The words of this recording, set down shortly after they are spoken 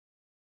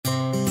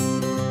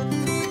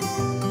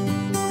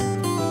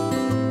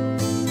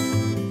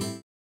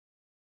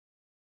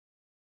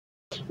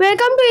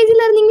Welcome to Easy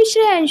Learning with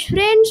Shreyansh.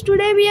 Friends,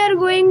 today we are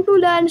going to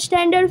learn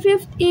Standard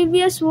 5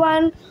 EVS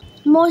 1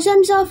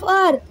 Motions of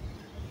Earth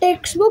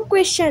textbook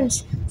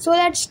questions. So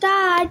let's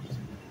start.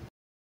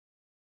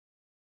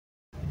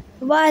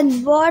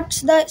 1.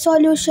 What's the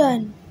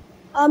solution?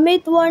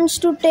 Amit wants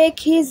to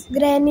take his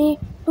granny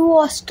to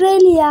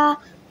Australia,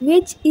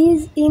 which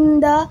is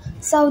in the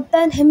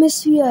southern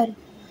hemisphere,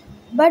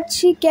 but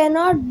she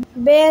cannot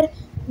bear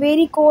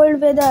very cold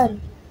weather.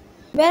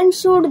 When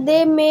should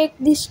they make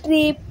this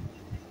trip?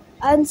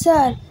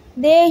 Answer.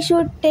 They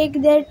should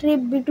take their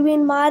trip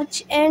between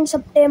March and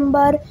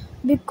September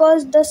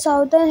because the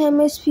southern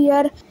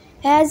hemisphere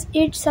has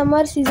its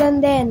summer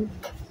season then.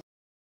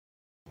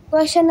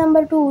 Question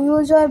number 2.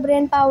 Use your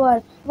brain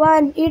power.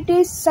 1. It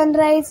is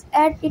sunrise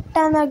at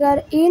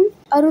Itanagar in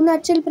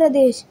Arunachal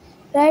Pradesh.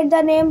 Write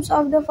the names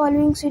of the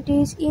following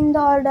cities in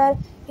the order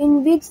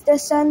in which the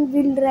sun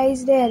will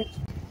rise there.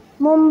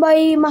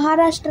 Mumbai,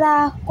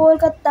 Maharashtra,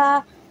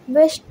 Kolkata,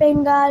 West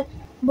Bengal,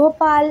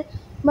 Bhopal,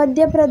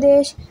 Madhya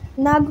Pradesh,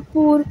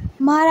 Nagpur,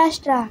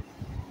 Maharashtra.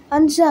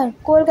 Answer.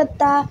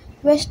 Kolkata,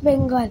 West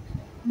Bengal,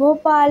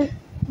 Bhopal,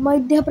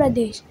 Madhya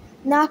Pradesh,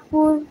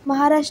 Nagpur,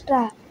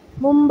 Maharashtra,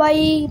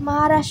 Mumbai,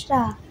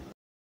 Maharashtra.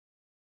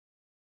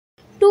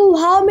 2.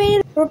 How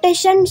many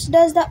rotations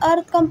does the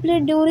Earth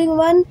complete during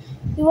one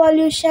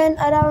revolution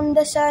around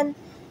the Sun?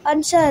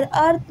 Answer.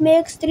 Earth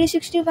makes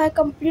 365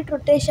 complete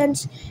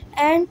rotations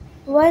and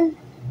 1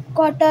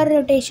 quarter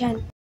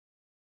rotation.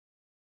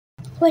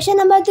 Question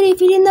number 3.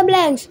 Fill in the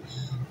blanks.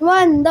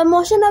 1. The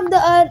motion of the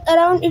Earth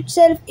around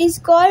itself is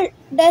called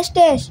dash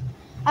dash.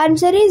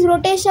 Answer is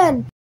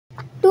rotation.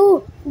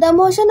 2. The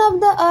motion of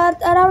the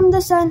Earth around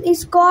the Sun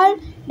is called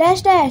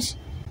dash dash.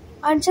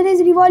 Answer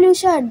is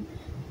revolution.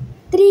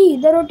 3.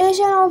 The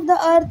rotation of the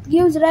Earth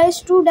gives rise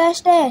to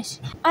dash dash.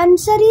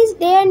 Answer is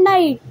day and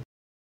night.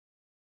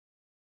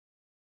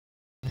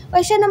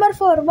 Question number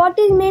 4. What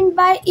is meant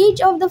by each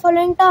of the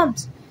following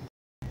terms?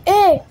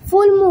 A.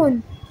 Full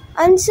moon.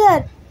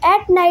 Answer.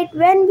 At night,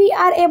 when we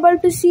are able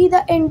to see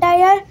the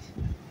entire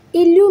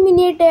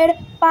illuminated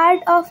part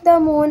of the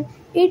moon,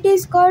 it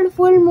is called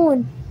full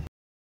moon.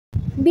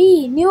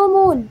 B. New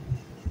moon.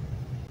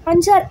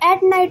 Answer.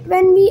 At night,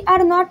 when we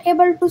are not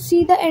able to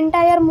see the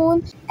entire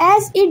moon,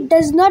 as it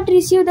does not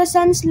receive the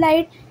sun's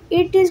light,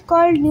 it is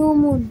called new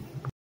moon.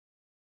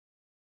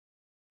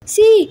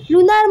 C.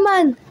 Lunar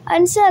month.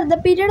 Answer. The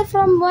period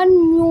from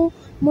one new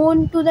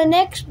moon to the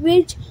next,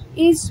 which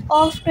is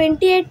of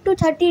 28 to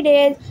 30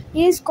 days,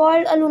 is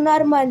called a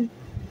lunar month.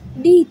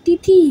 D.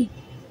 Tithi.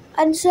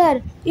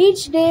 Answer.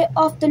 Each day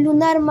of the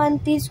lunar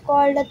month is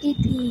called a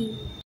tithi.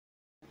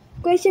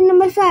 Question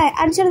number 5.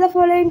 Answer the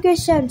following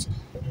questions.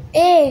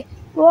 A.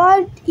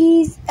 What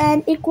is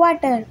an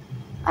equator?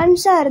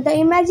 Answer. The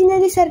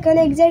imaginary circle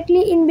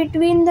exactly in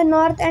between the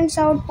north and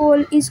south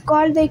pole is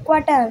called the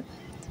equator.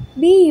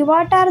 B.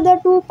 What are the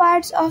two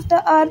parts of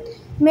the earth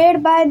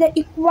made by the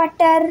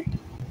equator?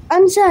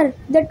 Answer.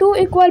 The two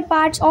equal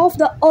parts of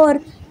the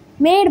earth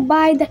made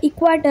by the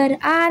equator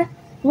are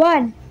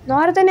 1.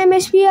 Northern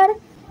hemisphere,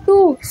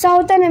 2.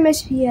 Southern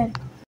hemisphere.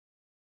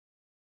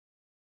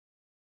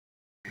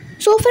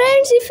 So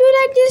friends, if you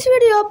like this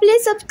video,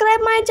 please subscribe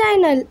my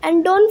channel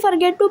and don't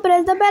forget to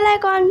press the bell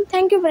icon.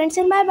 Thank you friends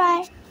and bye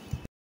bye.